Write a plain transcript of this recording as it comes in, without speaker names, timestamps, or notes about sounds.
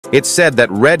It's said that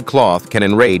red cloth can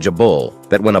enrage a bull,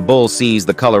 that when a bull sees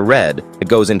the color red, it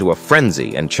goes into a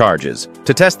frenzy and charges.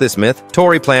 To test this myth,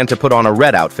 Tori planned to put on a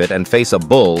red outfit and face a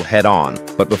bull head-on.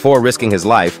 But before risking his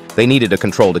life, they needed a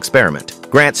controlled experiment.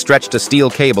 Grant stretched a steel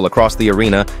cable across the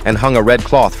arena and hung a red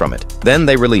cloth from it. Then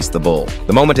they released the bull.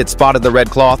 The moment it spotted the red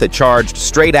cloth, it charged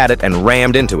straight at it and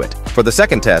rammed into it. For the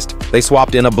second test, they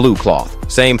swapped in a blue cloth.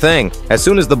 Same thing. As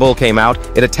soon as the bull came out,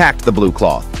 it attacked the blue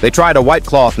cloth. They tried a white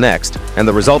cloth next, and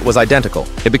the result was identical.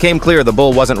 It became clear the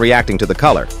bull wasn't reacting to the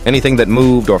color. Anything that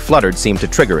moved or fluttered seemed to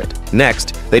trigger it.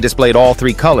 Next, they displayed all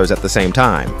three colors at the same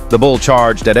time. The bull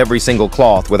charged at every single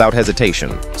cloth without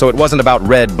hesitation. So it wasn't about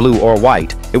red, blue, or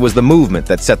white. It was the movement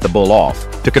that set the bull off.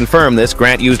 To confirm this,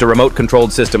 Grant used a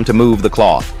remote-controlled system to move the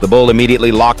cloth. The bull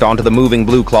immediately locked onto the moving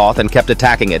blue cloth and kept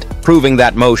attacking it, proving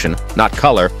that motion, not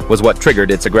color, was what triggered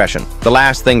its aggression. The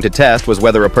last thing to test was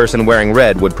whether a person wearing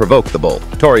red would provoke the bull.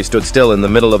 Tori stood still in the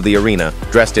middle of the arena,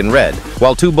 dressed in red,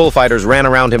 while two bullfighters ran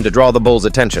around him to draw the bull's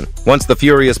attention. Once the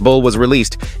furious bull was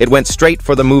released, it went straight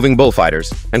for the moving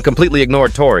bullfighters and completely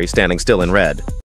ignored Tori standing still in red.